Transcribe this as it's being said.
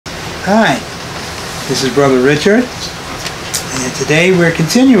Hi, this is Brother Richard, and today we're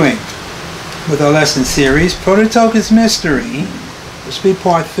continuing with our lesson series, Prototokos Mystery. This will be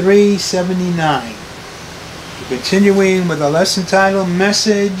part 379. We're continuing with our lesson title,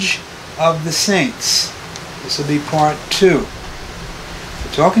 Message of the Saints. This will be part 2.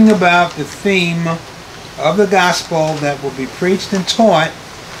 We're talking about the theme of the gospel that will be preached and taught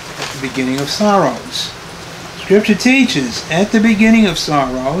at the beginning of sorrows. Scripture teaches, at the beginning of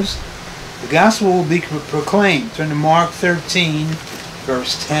sorrows, the gospel will be proclaimed. Turn to Mark 13,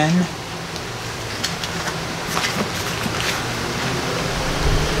 verse 10.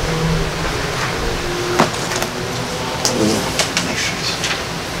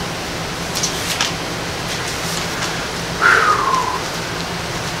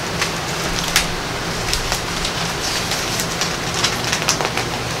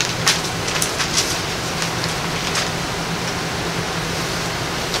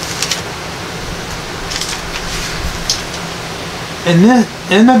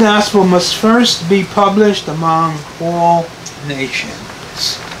 And the gospel must first be published among all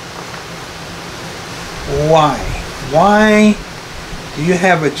nations. Why? Why do you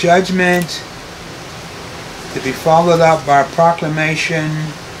have a judgment to be followed up by a proclamation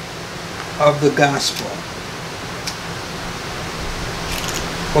of the gospel?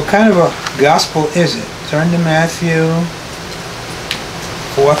 What kind of a gospel is it? Turn to Matthew,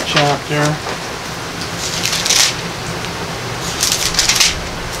 4th chapter.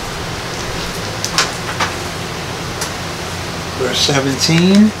 Verse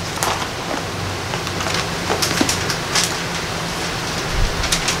 17.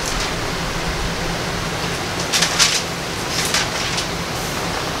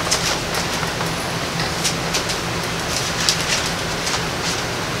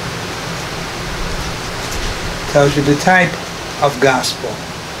 Tells you the type of gospel.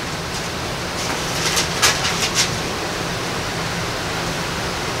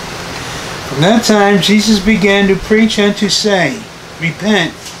 From that time, Jesus began to preach and to say,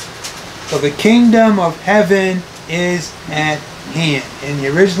 "Repent, for the kingdom of heaven is at hand." In the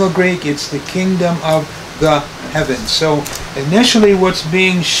original Greek, it's the kingdom of the heavens. So initially what's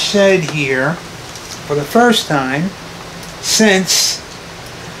being said here for the first time since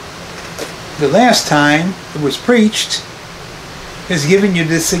the last time it was preached is giving you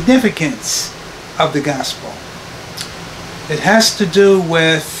the significance of the gospel. It has to do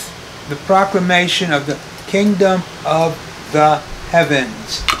with the proclamation of the kingdom of the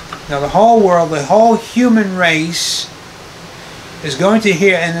heavens. Now the whole world, the whole human race is going to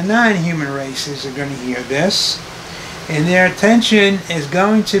hear, and the non-human races are going to hear this, and their attention is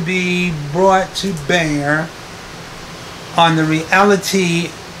going to be brought to bear on the reality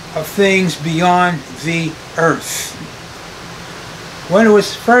of things beyond the earth. When it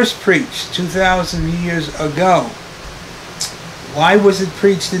was first preached 2,000 years ago, why was it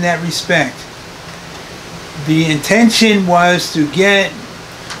preached in that respect? The intention was to get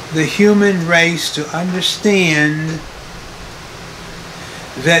the human race to understand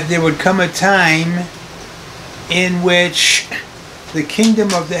that there would come a time in which the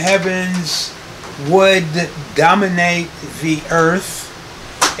kingdom of the heavens would dominate the earth,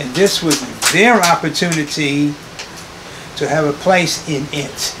 and this was their opportunity to have a place in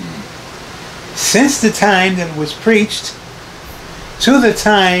it. Since the time that it was preached to the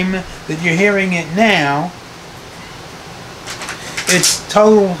time that you're hearing it now, its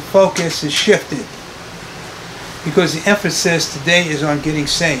total focus is shifted, because the emphasis today is on getting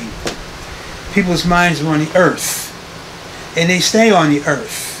saved. People's minds are on the earth, and they stay on the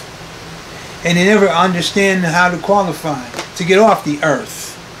earth, and they never understand how to qualify to get off the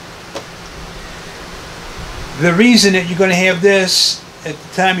earth. The reason that you're going to have this at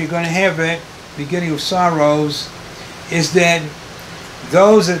the time you're going to have it, beginning of sorrows, is that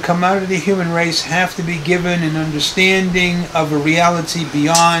those that come out of the human race have to be given an understanding of a reality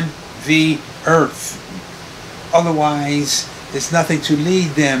beyond the earth. Otherwise, there's nothing to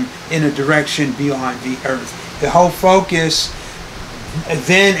lead them in a direction beyond the earth. The whole focus,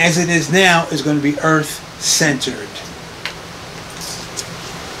 then as it is now, is going to be earth-centered.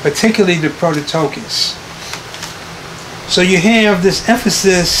 Particularly the Prototokos. So you have this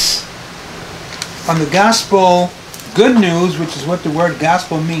emphasis on the gospel, good news, which is what the word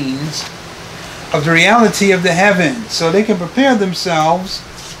gospel means, of the reality of the heavens, so they can prepare themselves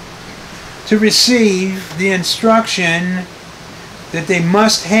to receive the instruction that they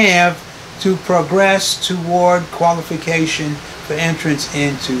must have to progress toward qualification for entrance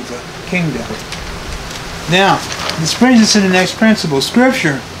into the kingdom. Now, this brings us to the next principle.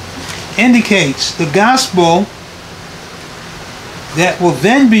 Scripture indicates the gospel that will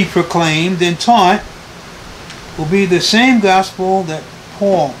then be proclaimed and taught will be the same gospel that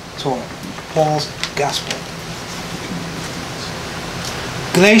Paul taught, Paul's gospel.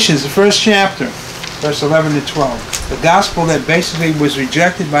 Galatians, the first chapter, verse 11 to 12. The gospel that basically was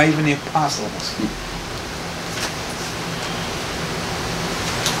rejected by even the apostles.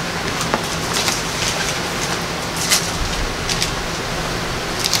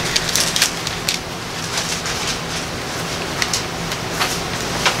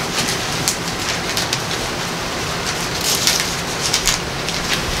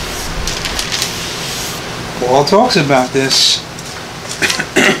 Paul talks about this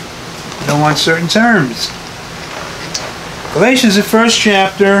in no uncertain terms. Galatians, the first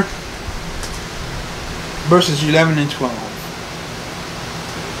chapter, verses 11 and 12.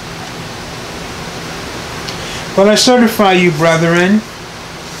 But I certify you, brethren,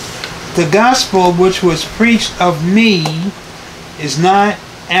 the gospel which was preached of me is not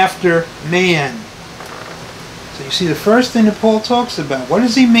after man. So you see the first thing that Paul talks about. What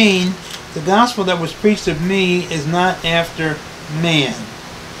does he mean? The gospel that was preached of me is not after man.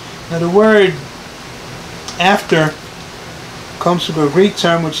 Now the word after comes from a Greek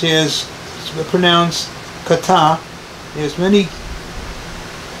term which is pronounced kata. There's many,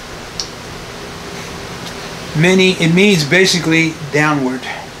 it means basically downward.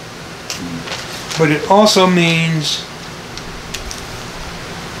 But it also means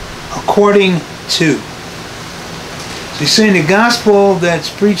according to. So he's saying the gospel that's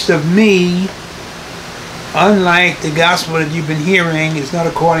preached of me, unlike the gospel that you've been hearing, is not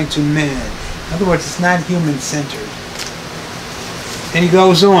according to men. In other words, it's not human-centered. And he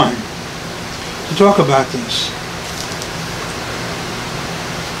goes on to talk about this.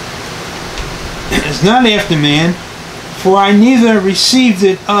 It's not after man, for I neither received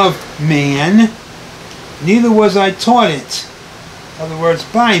it of man, neither was I taught it. In other words,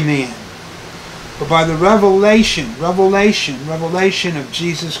 by man. But by the revelation of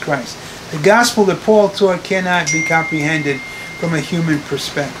Jesus Christ. The gospel that Paul taught cannot be comprehended from a human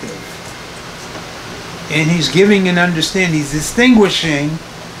perspective. And he's giving an understanding. He's distinguishing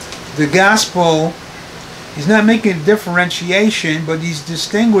the gospel. He's not making a differentiation, but he's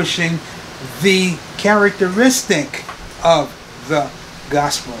distinguishing the characteristic of the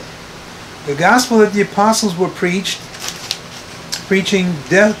gospel. The gospel that the apostles were preaching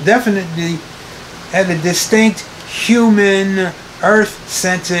definitely had a distinct human,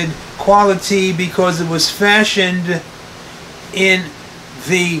 earth-centered quality because it was fashioned in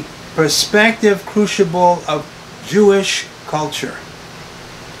the perspective crucible of Jewish culture.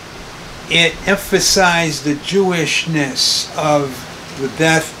 It emphasized the Jewishness of the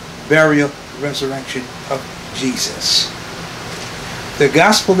death, burial, resurrection of Jesus. The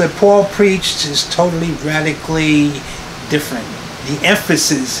gospel that Paul preached is totally radically different. The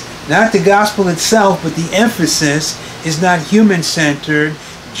emphasis, not the gospel itself, but the emphasis is not human-centered,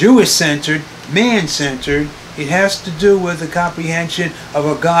 Jewish-centered, man-centered. It has to do with the comprehension of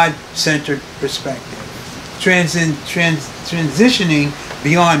a God-centered perspective. Transitioning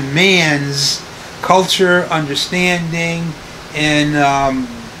beyond man's culture, understanding, and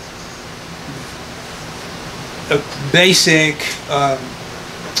a basic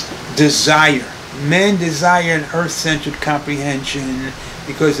desire. Men desire an earth-centered comprehension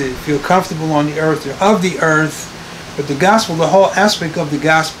because they feel comfortable on the earth or of the earth. But the gospel, the whole aspect of the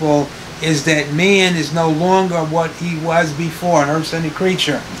gospel is that man is no longer what he was before, an earth-centered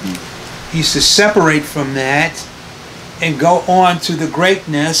creature. He's to separate from that and go on to the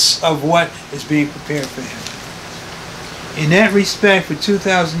greatness of what is being prepared for him. In that respect, for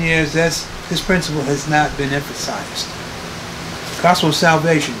 2,000 years, this principle has not been emphasized. Gospel of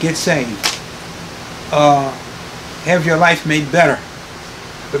salvation, get saved. Have your life made better,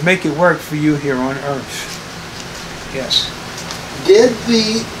 but make it work for you here on earth. Yes. Did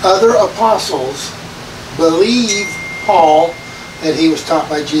the other apostles believe Paul that he was taught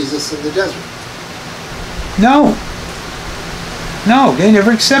by Jesus in the desert? No. No, they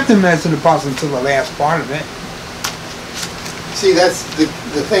never accepted him as an apostle until the last part of it. See, that's the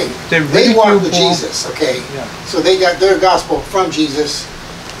thing. They walked with Jesus, okay? Yeah. So they got their gospel from Jesus,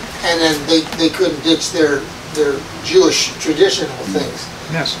 and then they couldn't ditch their Jewish traditional things.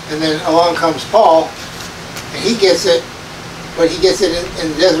 Yes. And then along comes Paul, and he gets it, but he gets it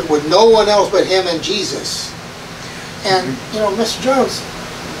in the desert with no one else but him and Jesus. And, you know, Mr. Jones,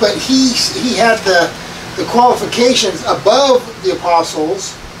 but he had the qualifications above the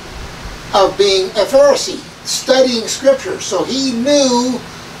apostles of being a Pharisee, studying Scripture. So he knew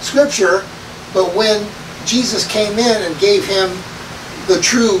Scripture, but when Jesus came in and gave him the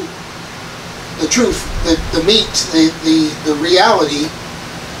true the truth, the meat, the reality,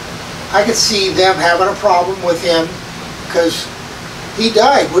 I could see them having a problem with him because he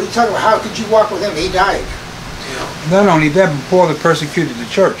died. What are you talking about? How could you walk with him? He died. You know? Not only that, but Paul had persecuted the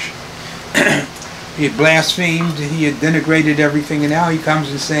church. He had blasphemed, he had denigrated everything, and now he comes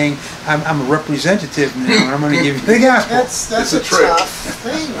and saying, I'm a representative now, and I'm going to give you the gospel. That's a tough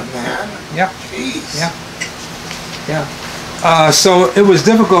thing, man. Yeah. Jeez. Yeah. So it was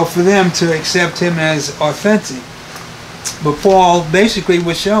difficult for them to accept him as authentic. But Paul basically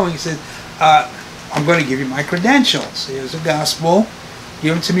was showing, he said, I'm going to give you my credentials. Here's the gospel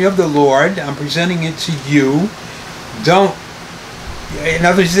given to me of the Lord. I'm presenting it to you. In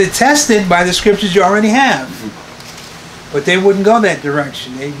other words, it's tested by the scriptures you already have. But they wouldn't go that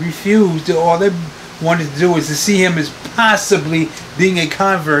direction. They refused. All they wanted to do was to see him as possibly being a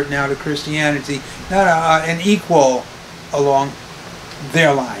convert now to Christianity, not an equal along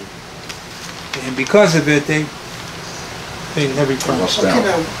their line. And because of it, they paid every price. Okay,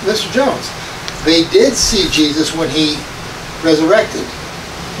 now, Mr. Jones, they did see Jesus when he resurrected.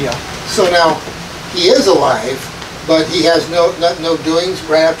 Yeah. So now, he is alive, but he has no doings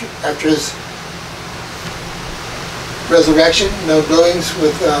right after his resurrection, no doings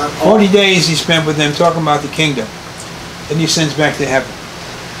with 40 days he spent with them talking about the kingdom. Then he sends back to heaven.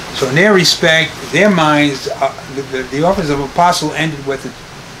 So in their respect, their minds, the office of apostle ended with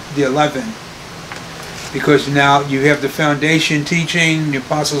the 11. Because now you have the foundation teaching, the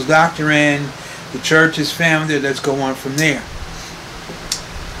apostles' doctrine, the church is founded, let's go on from there.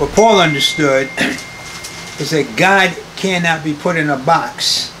 What Paul understood is that God cannot be put in a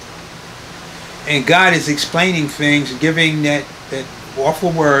box. And God is explaining things, giving that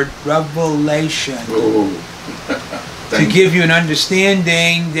awful word, revelation. To give you an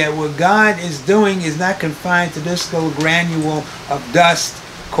understanding that what God is doing is not confined to this little granule of dust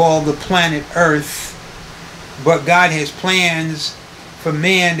called the planet Earth, but God has plans for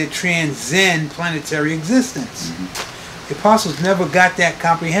man to transcend planetary existence. The apostles never got that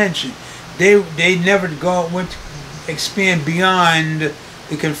comprehension. They never expand beyond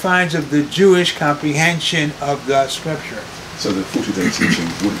the confines of the Jewish comprehension of the scripture. So the 40-day teaching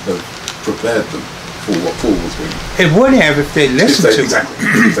wouldn't have prepared them for what Paul was doing. It would have if they listened to exactly.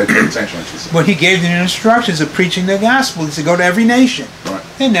 If they paid attention, I should say. But he gave them instructions of preaching the gospel. He said, go to every nation. Right.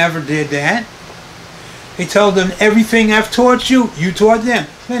 They never did that. He told them, everything I've taught you, you taught them.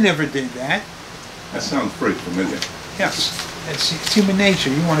 They never did that. That sounds pretty familiar. Yes. It's human nature.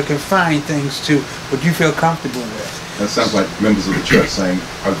 You want to confine things to what you feel comfortable with. That sounds like members of the church saying,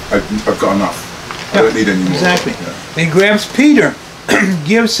 I've got enough. I don't need any more. Exactly. Yeah. He grabs Peter,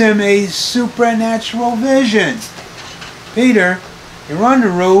 gives him a supernatural vision. Peter, you're on the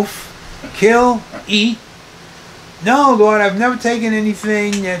roof, kill, eat. No, Lord, I've never taken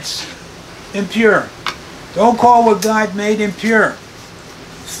anything that's impure. Don't call what God made impure.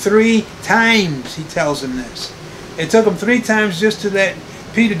 3 times he tells him this. It took him 3 times just to let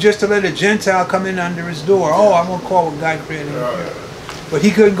a Gentile come in under his door. Oh, I'm going to call what God created impure. But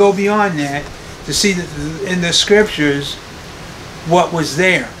he couldn't go beyond that to see that in the scriptures what was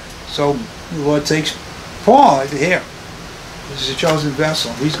there. So the Lord takes Paul here. This is a chosen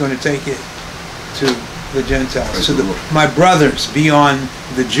vessel. He's going to take it to the Gentiles, to my brothers beyond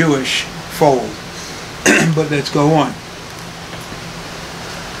the Jewish fold. But let's go on.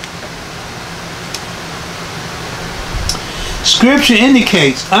 Scripture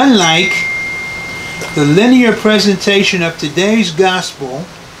indicates, unlike the linear presentation of today's gospel,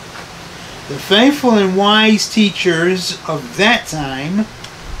 the faithful and wise teachers of that time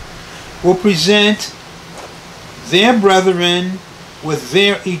will present their brethren with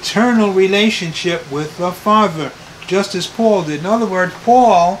their eternal relationship with the Father, just as Paul did. In other words,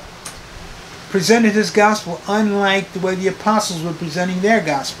 Paul presented his gospel unlike the way the apostles were presenting their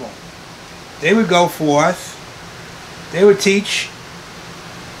gospel. They would go forth, they would teach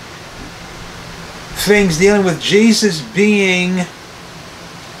things dealing with Jesus being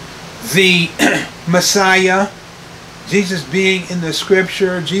the Messiah, Jesus being in the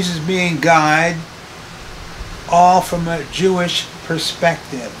scripture, Jesus being God, all from a Jewish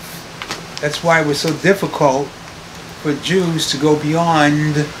perspective. That's why it was so difficult for Jews to go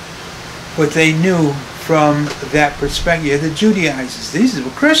beyond what they knew from that perspective. The Judaizers, these were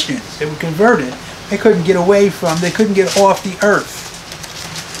Christians, they were converted. They couldn't get away from, they couldn't get off the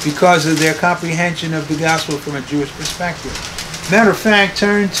earth because of their comprehension of the gospel from a Jewish perspective. Matter of fact,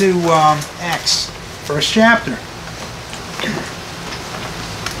 turn to Acts, 1st chapter.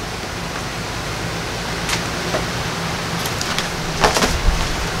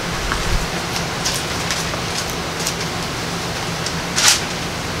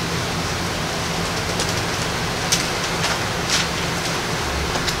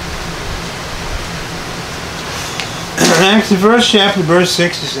 Acts the first chapter, verse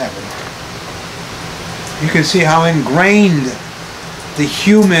 6 to 7. You can see how ingrained the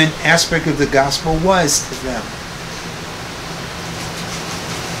human aspect of the gospel was to them.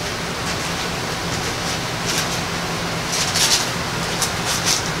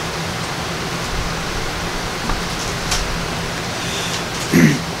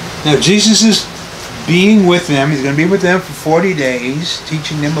 Now Jesus is being with them. He's going to be with them for 40 days,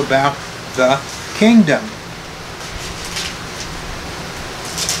 teaching them about the kingdom.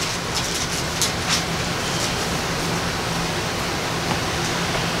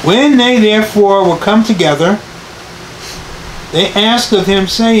 When they therefore were come together, they asked of him,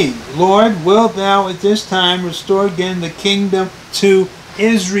 saying, Lord, wilt thou at this time restore again the kingdom to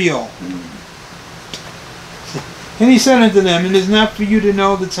Israel? And he said unto them, It is not for you to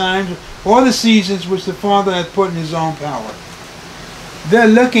know the times or the seasons which the Father hath put in his own power. They're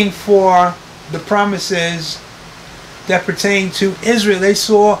looking for the promises that pertain to Israel. They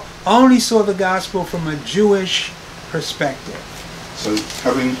only saw the gospel from a Jewish perspective. So,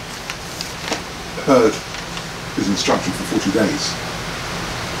 having heard his instruction for 40 days,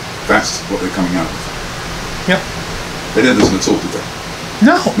 that's what they're coming out with. Yep. They didn't listen at all, did they?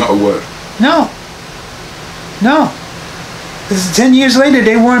 No. Not a word. No. No. This is 10 years later,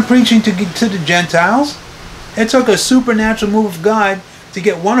 they weren't preaching to the Gentiles. It took a supernatural move of God to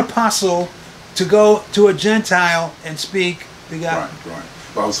get one apostle to go to a Gentile and speak the gospel. Right.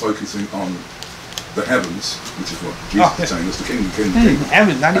 But I was focusing on the heavens, which is what Jesus is saying, it's the kingdom.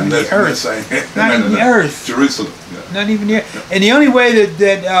 Heaven, not even the earth. Saying, not even the earth. Jerusalem. Yeah. Not even here. Yeah. And the only way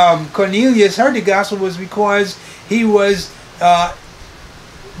that Cornelius heard the gospel was because he was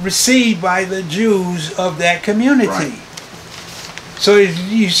received by the Jews of that community. Right. So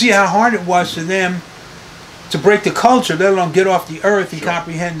you see how hard it was for them to break the culture, let alone get off the earth and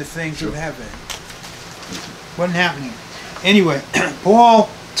comprehend the things of heaven. Wasn't happening. Anyway, Paul,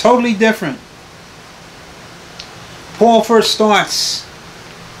 totally different. Paul first starts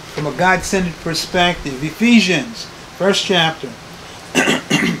from a God-centered perspective. Ephesians, first chapter.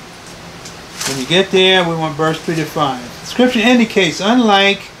 When you get there, we want verse 3 to 5. The scripture indicates,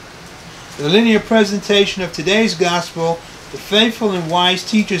 unlike the linear presentation of today's gospel, the faithful and wise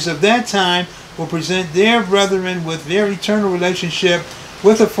teachers of that time will present their brethren with their eternal relationship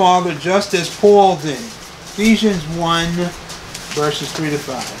with the Father, just as Paul did. Ephesians 1, verses 3 to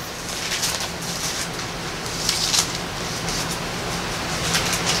 5.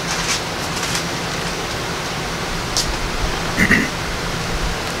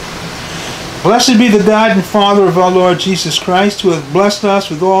 Blessed be the God and Father of our Lord Jesus Christ, who hath blessed us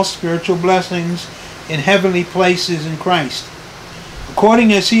with all spiritual blessings in heavenly places in Christ,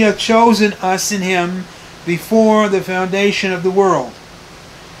 according as he hath chosen us in him before the foundation of the world,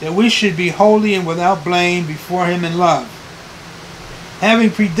 that we should be holy and without blame before him in love,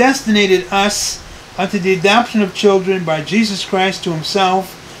 having predestinated us unto the adoption of children by Jesus Christ to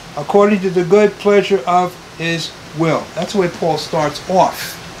himself, according to the good pleasure of his will. That's the way Paul starts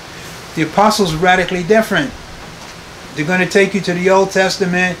off. The apostles are radically different. They're going to take you to the Old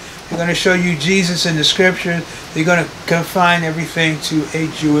Testament. They're going to show you Jesus in the Scriptures. They're going to confine everything to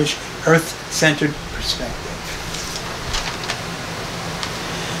a Jewish, earth-centered perspective.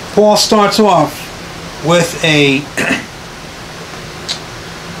 Paul starts off with a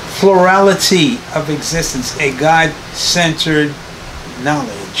plurality of existence, a God-centered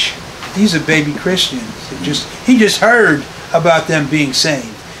knowledge. These are baby Christians. He just heard about them being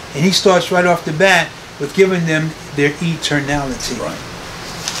saved. And he starts right off the bat with giving them their eternality.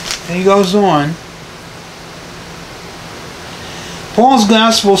 Right. And he goes on. Paul's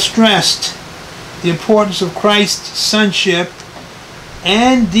gospel stressed the importance of Christ's sonship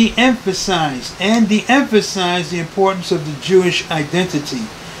and de-emphasized the importance of the Jewish identity.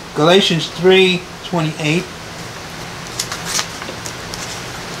 Galatians 3:28.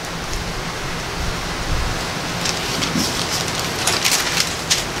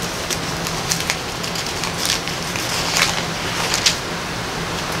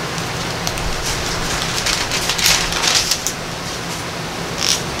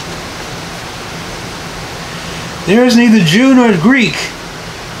 There is neither Jew nor Greek.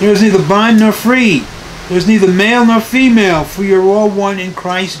 There is neither bond nor free. There is neither male nor female, for you are all one in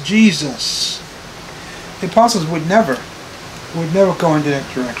Christ Jesus. The apostles would never go into that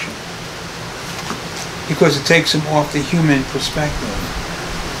direction, because it takes them off the human perspective.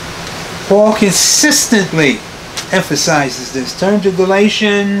 Paul consistently emphasizes this. Turn to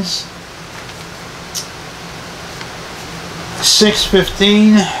Galatians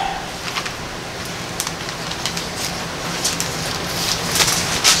 6:15.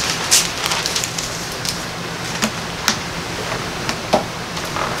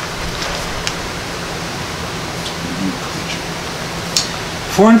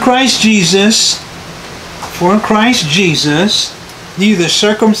 For in Christ Jesus, neither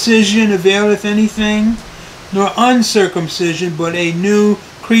circumcision availeth anything, nor uncircumcision, but a new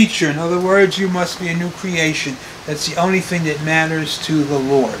creature. In other words, you must be a new creation. That's the only thing that matters to the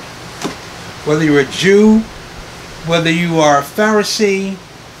Lord. Whether you're a Jew, whether you are a Pharisee,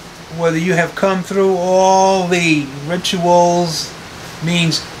 whether you have come through all the rituals,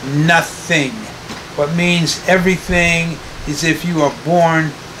 means nothing. What means everything is if you are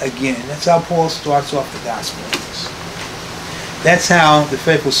born again. That's how Paul starts off the gospel. That's how the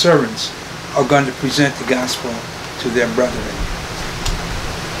faithful servants are going to present the gospel to their brethren.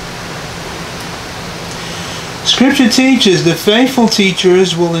 Scripture teaches the faithful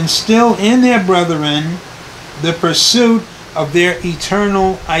teachers will instill in their brethren the pursuit of their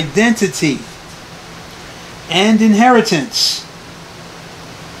eternal identity and inheritance,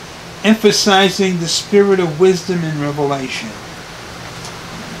 emphasizing the spirit of wisdom and revelation.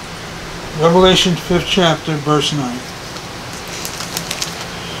 Revelation 5th chapter, verse 9.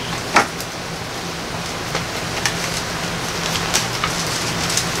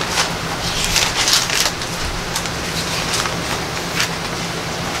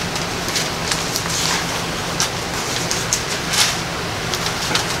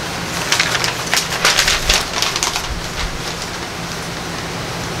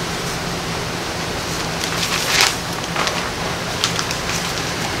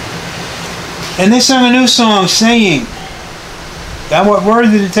 And they sung a new song, saying, Thou art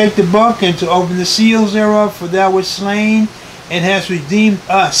worthy to take the book and to open the seals thereof, for thou wast slain and hast redeemed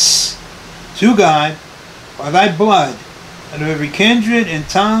us to God by thy blood out of every kindred and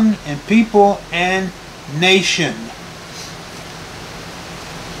tongue and people and nation.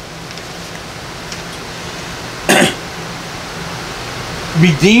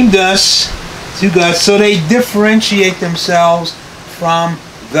 Redeemed us to God, so they differentiate themselves from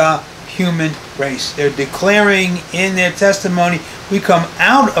the human race. They're declaring in their testimony, we come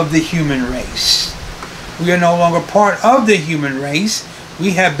out of the human race. We are no longer part of the human race.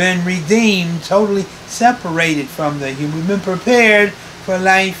 We have been redeemed, totally separated from the human. We've been prepared for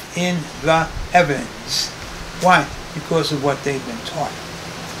life in the heavens. Why? Because of what they've been taught.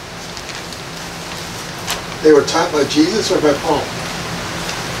 They were taught by Jesus or by Paul?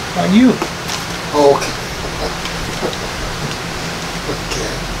 By you. Oh, okay.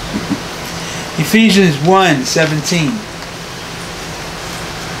 Okay. Ephesians 1:17.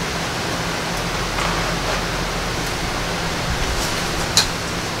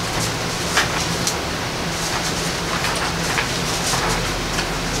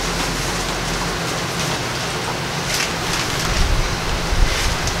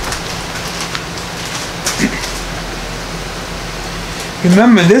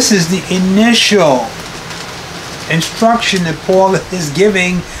 Remember, this is the initial instruction that Paul is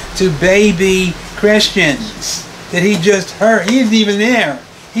giving to baby Christians that he just heard. He isn't even there.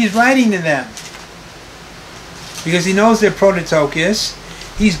 He's writing to them because he knows they're Prototokos.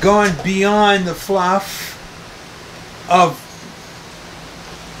 He's gone beyond the fluff of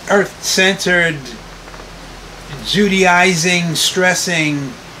earth-centered, Judaizing,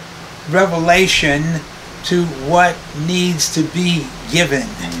 stressing revelation to what needs to be given.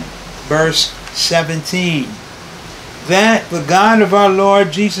 Verse 17. That the God of our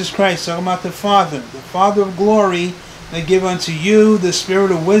Lord Jesus Christ, talking about the Father of glory, may give unto you the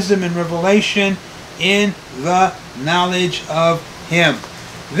spirit of wisdom and revelation in the knowledge of Him.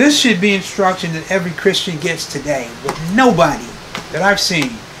 This should be instruction that every Christian gets today, but nobody that I've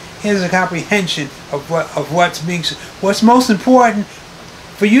seen has a comprehension of what's most important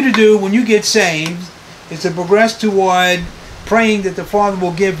for you to do when you get saved is to progress toward praying that the Father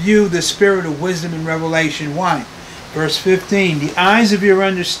will give you the spirit of wisdom and revelation. Why? Verse 15, the eyes of your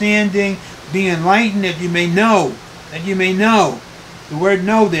understanding be enlightened, that you may know. The word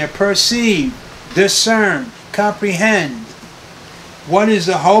know there, perceive, discern, comprehend. What is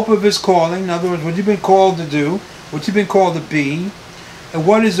the hope of His calling? In other words, what you've been called to do, what you've been called to be. And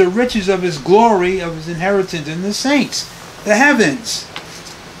what is the riches of His glory, of His inheritance in the saints, the heavens.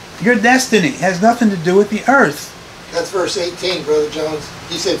 Your destiny has nothing to do with the earth. That's verse 18, Brother Jones.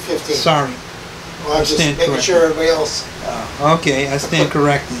 You said 15. Sorry. Well, I'm just making sure everybody else. Okay, I stand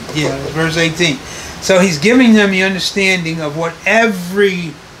corrected. Yeah, it's verse 18. So he's giving them the understanding of what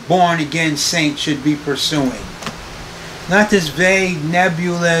every born-again saint should be pursuing. Not this vague,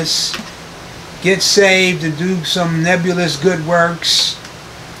 nebulous, get saved and do some nebulous good works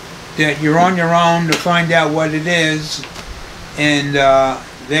that you're on your own to find out what it is, and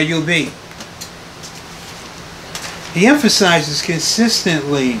there you'll be. He emphasizes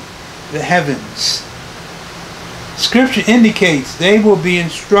consistently the heavens, Scripture indicates they will be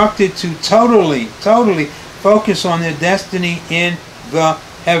instructed to totally focus on their destiny in the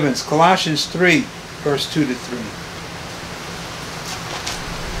heavens. Colossians 3, verse 2 to 3.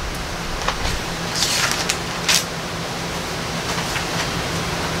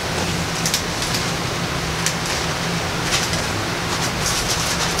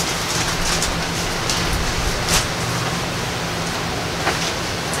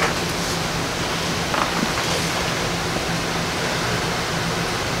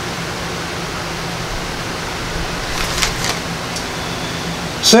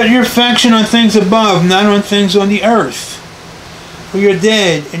 Set your affection on things above, not on things on the earth. For you're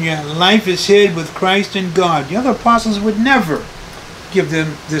dead, and your life is hid with Christ in God. The other apostles would never give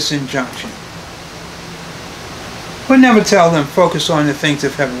them this injunction. Would never tell them, focus on the things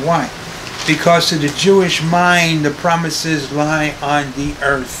of heaven. Why? Because to the Jewish mind, the promises lie on the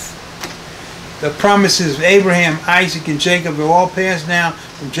earth. The promises of Abraham, Isaac, and Jacob are all passed down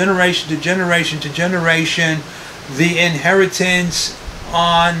from generation to generation to generation. The inheritance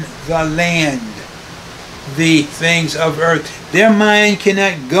on the land, the things of earth. Their mind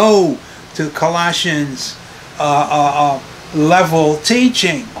cannot go to Colossians level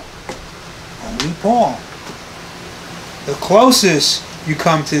teaching. Only Paul. The closest you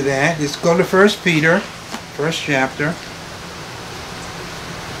come to that is go to 1 Peter, first chapter.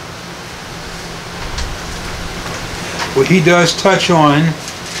 Where he does touch on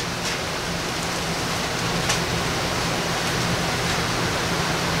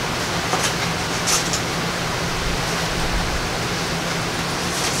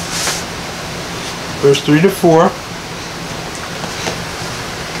verse 3 to 4.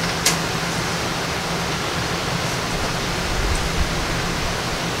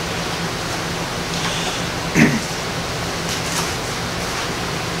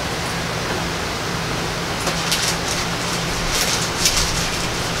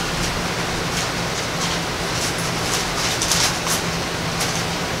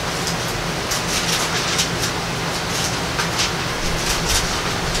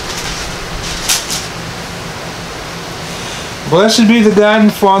 Blessed be the God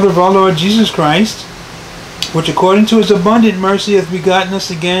and Father of our Lord Jesus Christ, which according to his abundant mercy hath begotten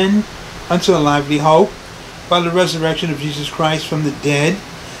us again unto a lively hope, by the resurrection of Jesus Christ from the dead,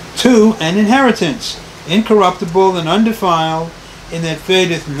 to an inheritance, incorruptible and undefiled, in that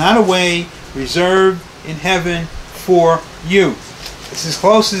fadeth not away, reserved in heaven for you. It's as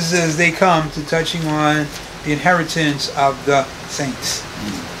close as they come to touching on the inheritance of the saints.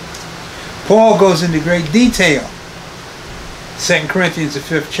 Paul goes into great detail. 2 Corinthians, the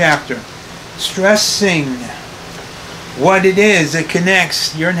 5th chapter, stressing what it is that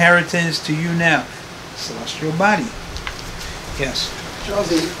connects your inheritance to you now. Celestial body. Yes.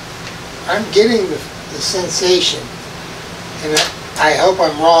 Josie, I'm getting the sensation, and I hope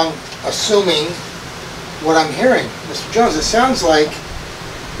I'm wrong assuming what I'm hearing. Mr. Jones, it sounds like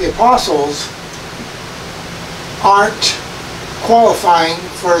the apostles aren't qualifying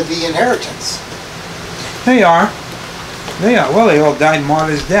for the inheritance. They are. They are. Well, they all died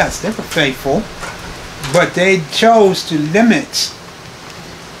martyrs' deaths. They were faithful. But they chose to limit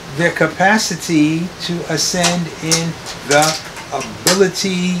their capacity to ascend in the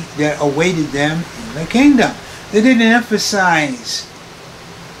ability that awaited them in the kingdom. They didn't emphasize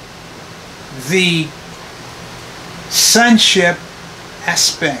the sonship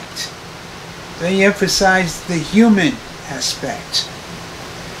aspect. They emphasized the human aspect.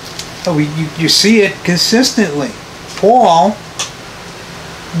 So you see it consistently. Paul,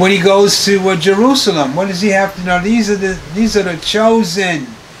 when he goes to Jerusalem, what does he have to know? These are the chosen.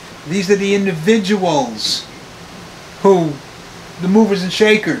 These are the individuals who, the movers and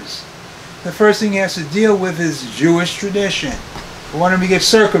shakers. The first thing he has to deal with is Jewish tradition. They want him to get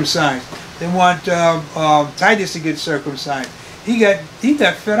circumcised. They want Titus to get circumcised. He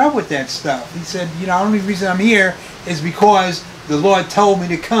got fed up with that stuff. He said, the only reason I'm here is because the Lord told me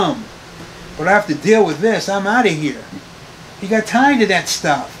to come. But I have to deal with this. I'm out of here. He got tired of that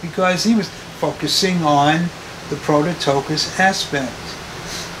stuff because he was focusing on the Prototokos aspect.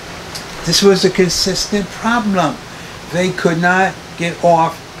 This was a consistent problem. They could not get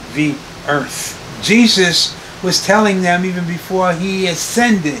off the earth. Jesus was telling them even before he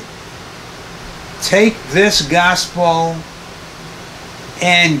ascended, take this gospel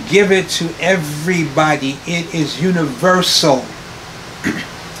and give it to everybody. It is universal.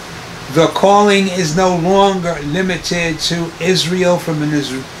 The calling is no longer limited to Israel from an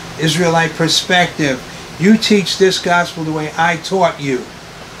Israelite perspective. You teach this gospel the way I taught you.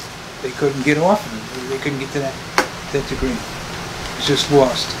 They couldn't get off of it. They couldn't get to that degree. It's just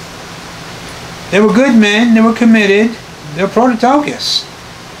lost. They were good men, they were committed, they were Prototokos.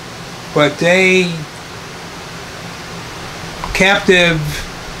 But they captive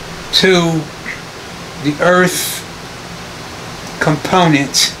to the earth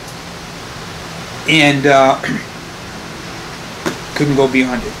component and couldn't go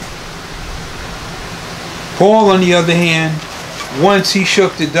beyond it. Paul, on the other hand, once he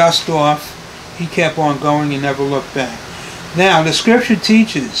shook the dust off, he kept on going and never looked back. Now, the scripture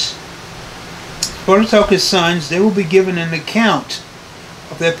teaches Prototokos' sons, they will be given an account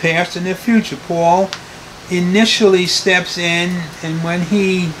of their past and their future. Paul initially steps in, and when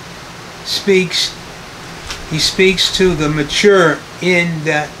he speaks to the mature in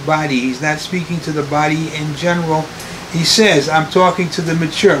that body. He's not speaking to the body in general. He says, I'm talking to the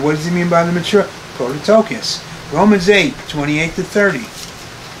mature. What does he mean by the mature? Prototokos. Romans 8, 28 to 30.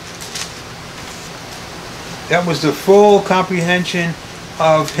 That was the full comprehension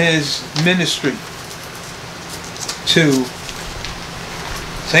of his ministry, to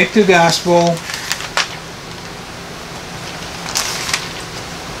take the gospel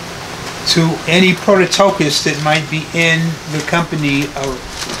to any Prototokos that might be in the company of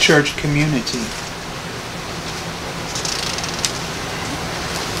the church community.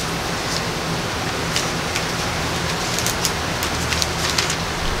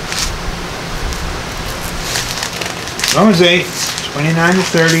 Romans 8, 29 to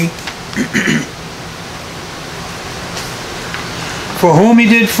 30. For whom he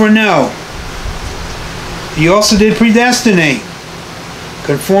did foreknow, he also did predestinate,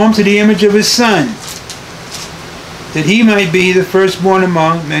 conform to the image of his Son, that he might be the firstborn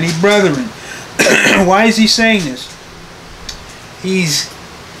among many brethren. Why is he saying this? He's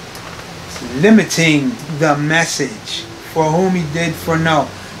limiting the message, for whom he did foreknow,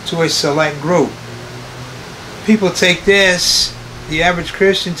 to a select group. People take this, the average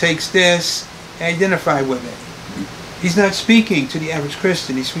Christian takes this, and identify with it. He's not speaking to the average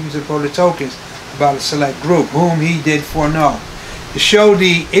Christian, he's speaking to the Prototokos about a select group, whom he did foreknow. To show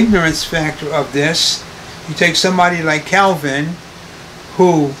the ignorance factor of this, you take somebody like Calvin,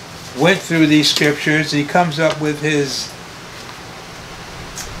 who went through these scriptures, and he comes up with his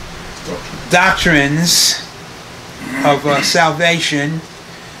doctrines of salvation,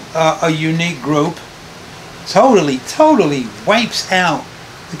 a unique group, totally wipes out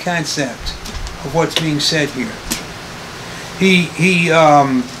the concept of what's being said here. He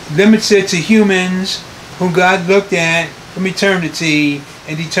limits it to humans who God looked at from eternity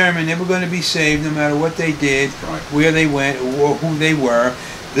and determined they were going to be saved no matter what they did, where they went, or who they were.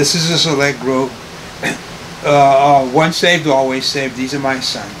 This is a select group. Once saved, always saved. These are my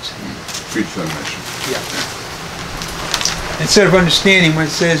sons. Predetermination. Yeah. Instead of understanding when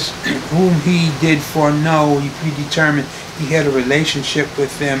it says whom he did foreknow, he predetermined, he had a relationship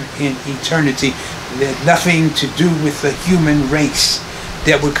with them in eternity. It had nothing to do with the human race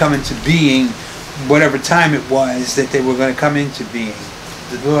that would come into being, whatever time it was that they were going to come into being.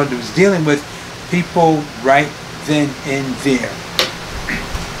 The Lord was dealing with people right then and there.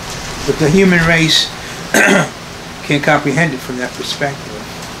 But the human race can't comprehend it from that perspective.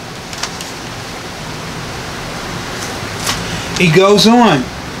 He goes on.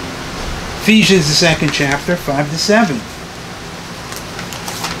 Ephesians, the 2nd chapter, 5 to 7.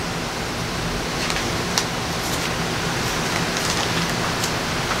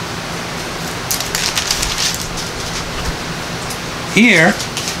 Here,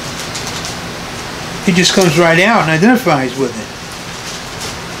 he just comes right out and identifies with it.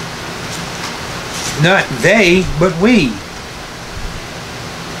 Not they, but we.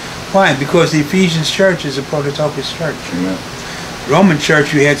 Why? Because the Ephesians church is a Prototokos church. Amen. Roman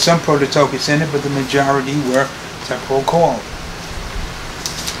church, you had some Prototokos in it, but the majority were temporal called.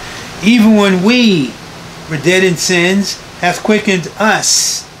 Even when we were dead in sins, hath quickened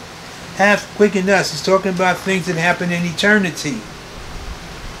us. Hath quickened us. He's talking about things that happen in eternity.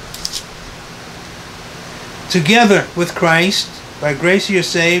 Together with Christ, by grace you are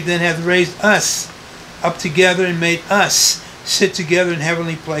saved, and hath raised us up together and made us sit together in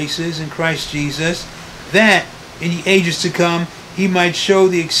heavenly places in Christ Jesus, that in the ages to come he might show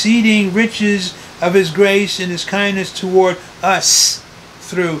the exceeding riches of his grace and his kindness toward us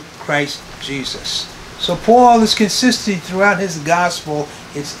through Christ Jesus. So Paul is consistent throughout his gospel.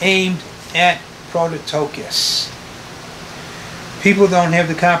 It's aimed at Prototokos. People don't have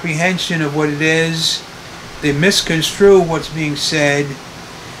the comprehension of what it is. They misconstrue what's being said.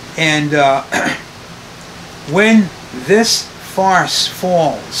 And when this farce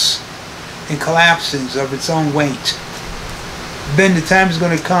falls and collapses of its own weight, then the time is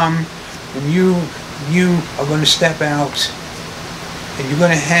going to come when you are going to step out and you're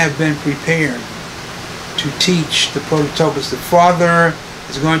going to have been prepared to teach the Prototokos. The Father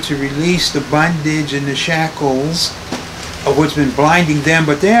is going to release the bondage and the shackles of what's been blinding them,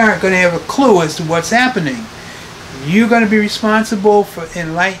 but they aren't going to have a clue as to what's happening. You're going to be responsible for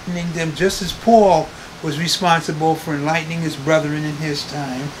enlightening them, just as Paul was responsible for enlightening his brethren in his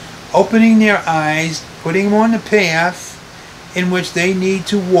time, opening their eyes, putting them on the path in which they need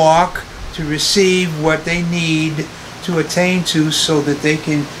to walk to receive what they need to attain to, so that they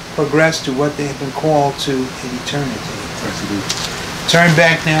can progress to what they have been called to in eternity. Turn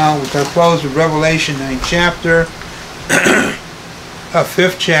back now, with our close with Revelation 9th chapter,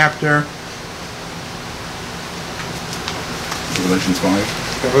 5th chapter. Revelation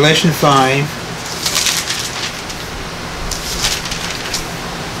 5. Revelation 5.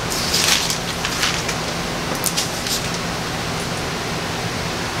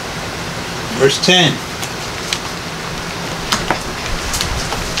 Verse 10.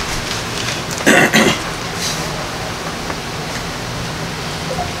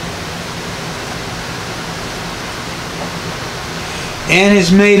 And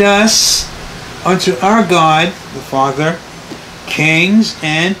has made us unto our God, the Father, kings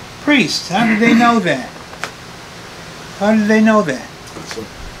and priests. How did they know that? How did they know that?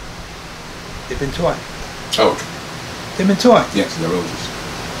 They've been taught. Oh. They've been taught. Yes, they're elders.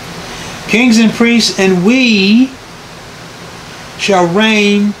 Kings and priests, and we shall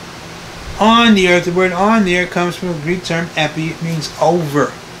reign on the earth. The word on there comes from the Greek term epi. It means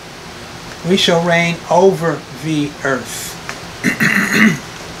over. We shall reign over the earth.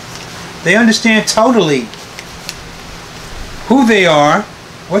 They understand totally who they are,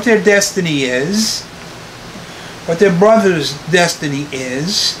 what their destiny is, what their brother's destiny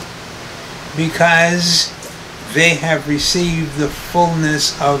is, because they have received the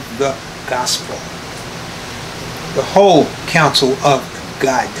fullness of the gospel, the whole counsel of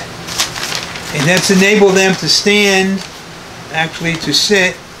God. And that's enabled them to stand, actually to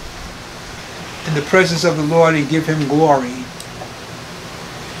sit in the presence of the Lord and give him glory.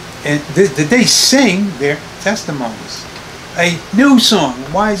 And they sing their testimonies. A new song.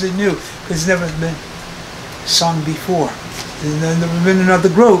 Why is it new? Because it's never been sung before. There's never been another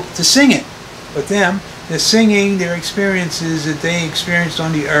group to sing it. But them, they're singing their experiences that they experienced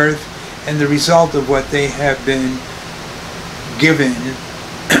on the earth and the result of what they have been given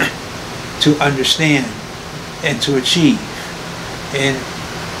to understand and to achieve. And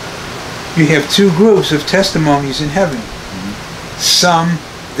you have two groups of testimonies in heaven. Some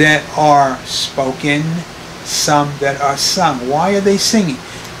that are spoken, some that are sung. Why are they singing?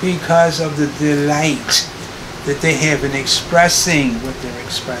 Because of the delight that they have in expressing what they're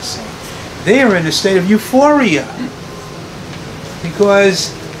expressing. They are in a state of euphoria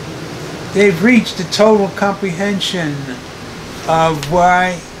because they've reached the total comprehension of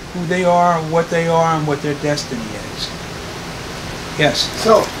who they are, what they are, and what their destiny is. Yes?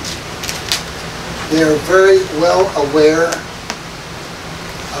 So, they're very well aware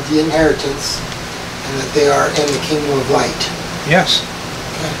of the inheritance and that they are in the kingdom of light. Yes.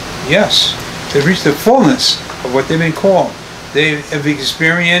 Okay. Yes. They've reached the fullness of what they've been called. They have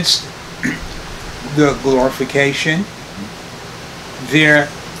experienced the glorification. They're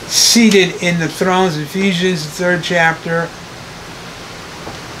seated in the thrones. Ephesians, the 3rd chapter,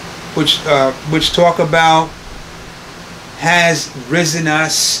 which talk about has risen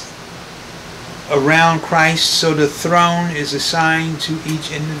us around Christ, so the throne is assigned to each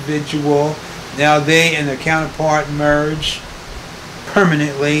individual. Now they and their counterpart merge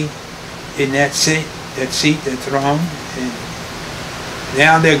permanently in that seat, that throne. And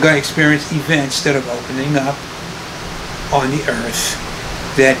now they're going to experience events that are opening up on the earth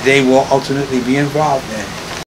that they will ultimately be involved in.